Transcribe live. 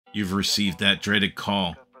You've received that dreaded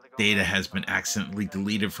call. Data has been accidentally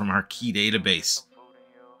deleted from our key database.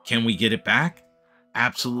 Can we get it back?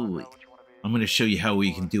 Absolutely. I'm going to show you how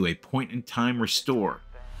we can do a point-in-time restore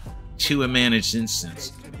to a managed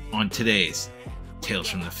instance on today's Tales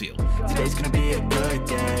from the Field. Today's gonna be a good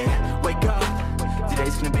day. Wake up.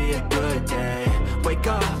 Today's gonna be a good day. Wake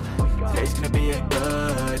up. Today's gonna be a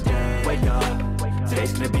good day. Wake up.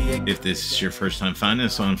 Today's gonna be a If this is your first time finding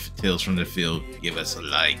us on Tales from the Field, give us a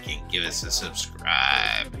like and give us a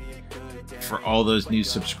subscribe. For all those new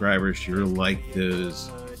subscribers, you're like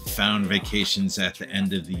those found vacations at the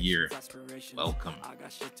end of the year. Welcome.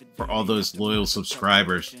 For all those loyal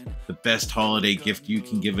subscribers, the best holiday gift you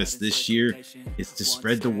can give us this year is to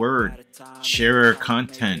spread the word, share our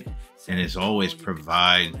content, and as always,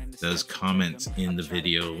 provide those comments in the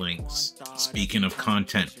video links. Speaking of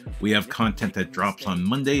content, we have content that drops on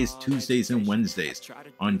Mondays, Tuesdays, and Wednesdays.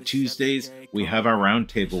 On Tuesdays, we have our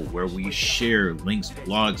roundtable where we share links,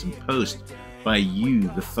 blogs, and posts by you,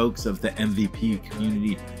 the folks of the MVP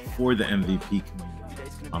community, for the MVP community.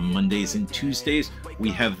 On Mondays and Tuesdays, we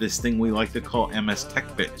have this thing we like to call MS Tech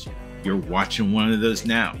Bitch. You're watching one of those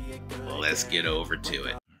now. Let's get over to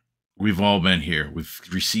it. We've all been here. We've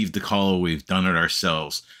received the call, we've done it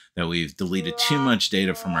ourselves, that we've deleted too much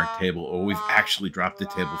data from our table, or we've actually dropped the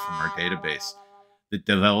table from our database. The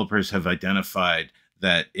developers have identified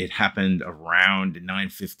that it happened around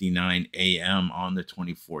 9:59 a.m. on the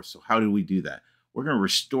 24th. So how do we do that? We're going to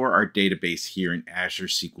restore our database here in Azure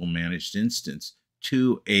SQL Managed Instance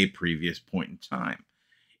to a previous point in time.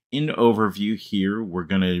 In the overview here, we're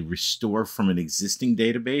going to restore from an existing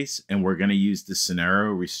database, and we're going to use the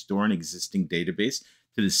scenario restore an existing database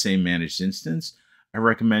to the same managed instance. I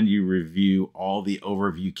recommend you review all the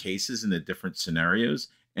overview cases in the different scenarios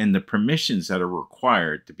and the permissions that are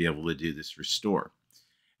required to be able to do this restore.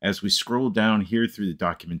 As we scroll down here through the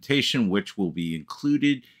documentation, which will be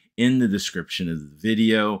included in the description of the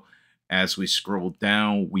video, as we scroll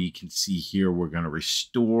down, we can see here we're going to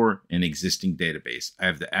restore an existing database. I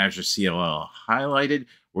have the Azure CLL highlighted.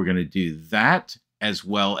 We're going to do that as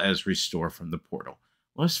well as restore from the portal.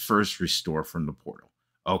 Let's first restore from the portal.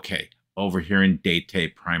 Okay, over here in Data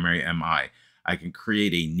Primary MI, I can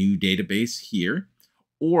create a new database here,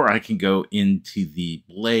 or I can go into the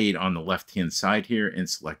blade on the left-hand side here and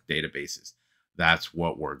select databases. That's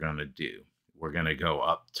what we're going to do. We're going to go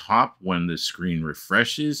up top when the screen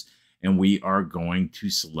refreshes, and we are going to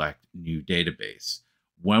select new database.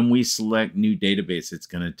 When we select new database, it's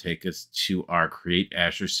going to take us to our Create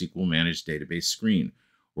Azure SQL Managed Database screen.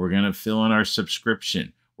 We're going to fill in our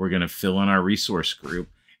subscription. We're going to fill in our resource group,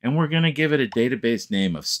 and we're going to give it a database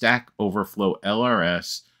name of Stack Overflow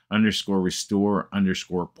LRS _ restore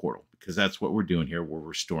 _ portal, because that's what we're doing here. We're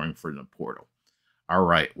restoring from the portal. All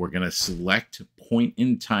right, we're going to select point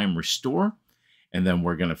in time restore, and then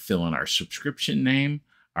we're going to fill in our subscription name,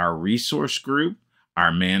 our resource group, our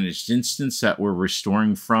managed instance that we're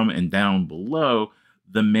restoring from, and down below,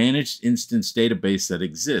 the managed instance database that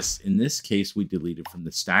exists. In this case, we deleted from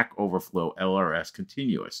the Stack Overflow LRS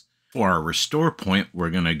continuous. For our restore point, we're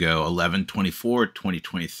going to go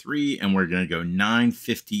 11/24/2023, and we're going to go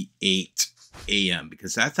 9:58 a.m.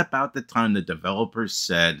 because that's about the time the developers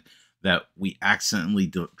said that we accidentally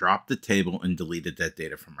dropped the table and deleted that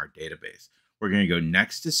data from our database. We're going to go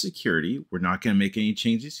next to security. We're not going to make any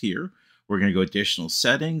changes here. We're going to go additional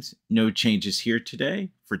settings. No changes here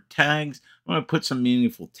today. For tags, I'm going to put some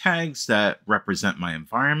meaningful tags that represent my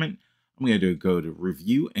environment. I'm going to go to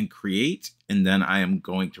review and create, and then I am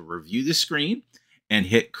going to review the screen and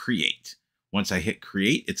hit create. Once I hit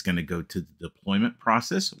create, it's going to go to the deployment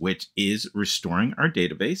process, which is restoring our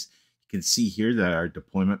database. You can see here that our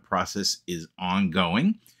deployment process is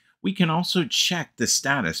ongoing. We can also check the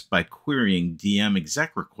status by querying DM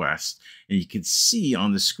exec requests, and you can see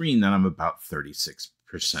on the screen that I'm about 36%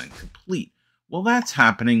 complete. While that's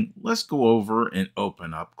happening, let's go over and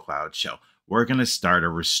open up Cloud Shell. We're going to start a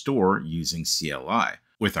restore using CLI.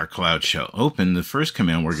 With our Cloud Shell open, the first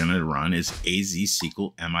command we're going to run is AZ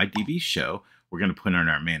SQL MIDB show. We're going to put in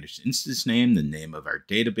our managed instance name, the name of our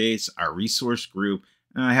database, our resource group,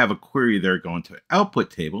 and I have a query there going to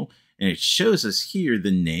output table. And it shows us here the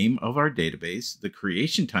name of our database, the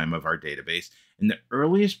creation time of our database, and the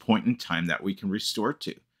earliest point in time that we can restore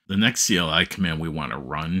to. The next CLI command we want to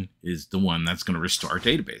run is the one that's going to restore our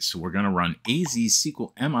database. So we're going to run AZ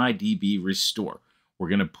SQL MIDB restore. We're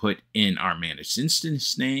going to put in our managed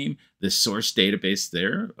instance name, the source database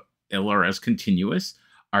there, LRS continuous,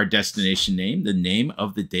 our destination name, the name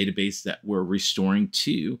of the database that we're restoring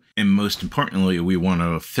to, and most importantly, we want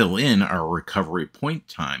to fill in our recovery point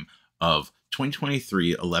time of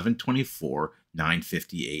 2023 11/24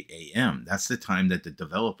 9:58 a.m. That's the time that the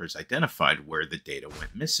developers identified where the data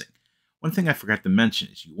went missing. One thing I forgot to mention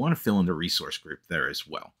is you want to fill in the resource group there as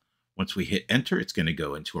well. Once we hit enter, it's going to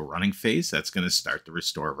go into a running phase. That's going to start the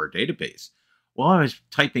restore of our database. While I was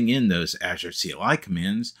typing in those Azure CLI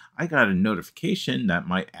commands, I got a notification that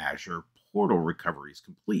my Azure portal recovery is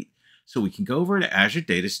complete. So we can go over to Azure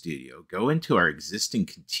Data Studio, go into our existing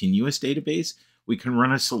continuous database. We can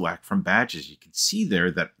run a select from badges. You can see there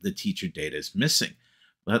that the teacher data is missing.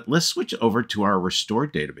 But let's switch over to our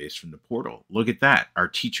restored database from the portal. Look at that. Our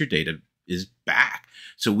teacher data is back.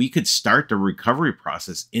 So we could start the recovery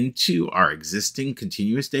process into our existing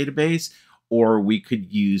continuous database, or we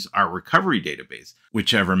could use our recovery database,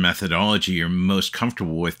 whichever methodology you're most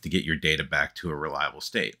comfortable with to get your data back to a reliable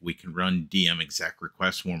state. We can run DM exec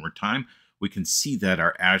request one more time. We can see that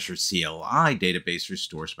our Azure CLI database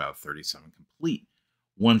restores about 37 complete.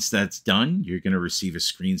 Once that's done, you're going to receive a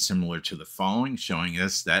screen similar to the following, showing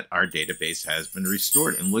us that our database has been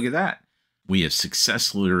restored. And look at that. We have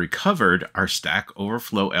successfully recovered our Stack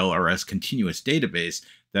Overflow LRS continuous database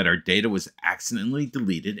that our data was accidentally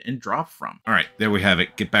deleted and dropped from. All right, there we have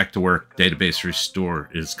it. Get back to work. Database restore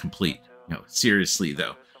is complete. No, seriously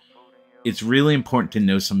though, it's really important to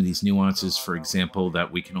know some of these nuances. For example,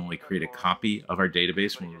 that we can only create a copy of our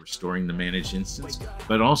database when we're restoring the managed instance,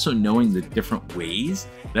 but also knowing the different ways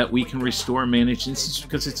that we can restore a managed instance,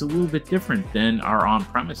 because it's a little bit different than our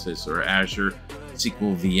on-premises or Azure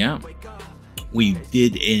SQL VM. We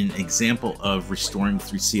did an example of restoring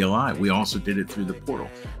through CLI. We also did it through the portal.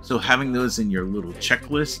 So having those in your little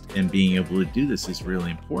checklist and being able to do this is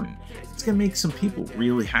really important. It's going to make some people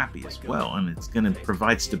really happy as well, and it's going to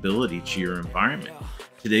provide stability to your environment.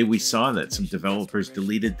 Today we saw that some developers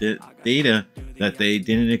deleted the data that they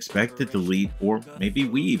didn't expect to delete, or maybe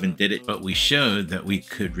we even did it, but we showed that we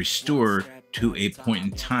could restore to a point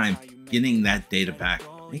in time, getting that data back,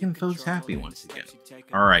 making folks happy once again.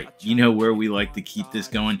 All right, you know where we like to keep this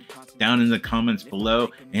going, down in the comments below.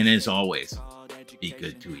 And as always, be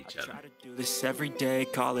good to each other. Do this every day,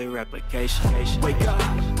 call it replication. Wake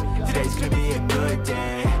up, today's gonna be a good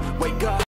day. Wake up.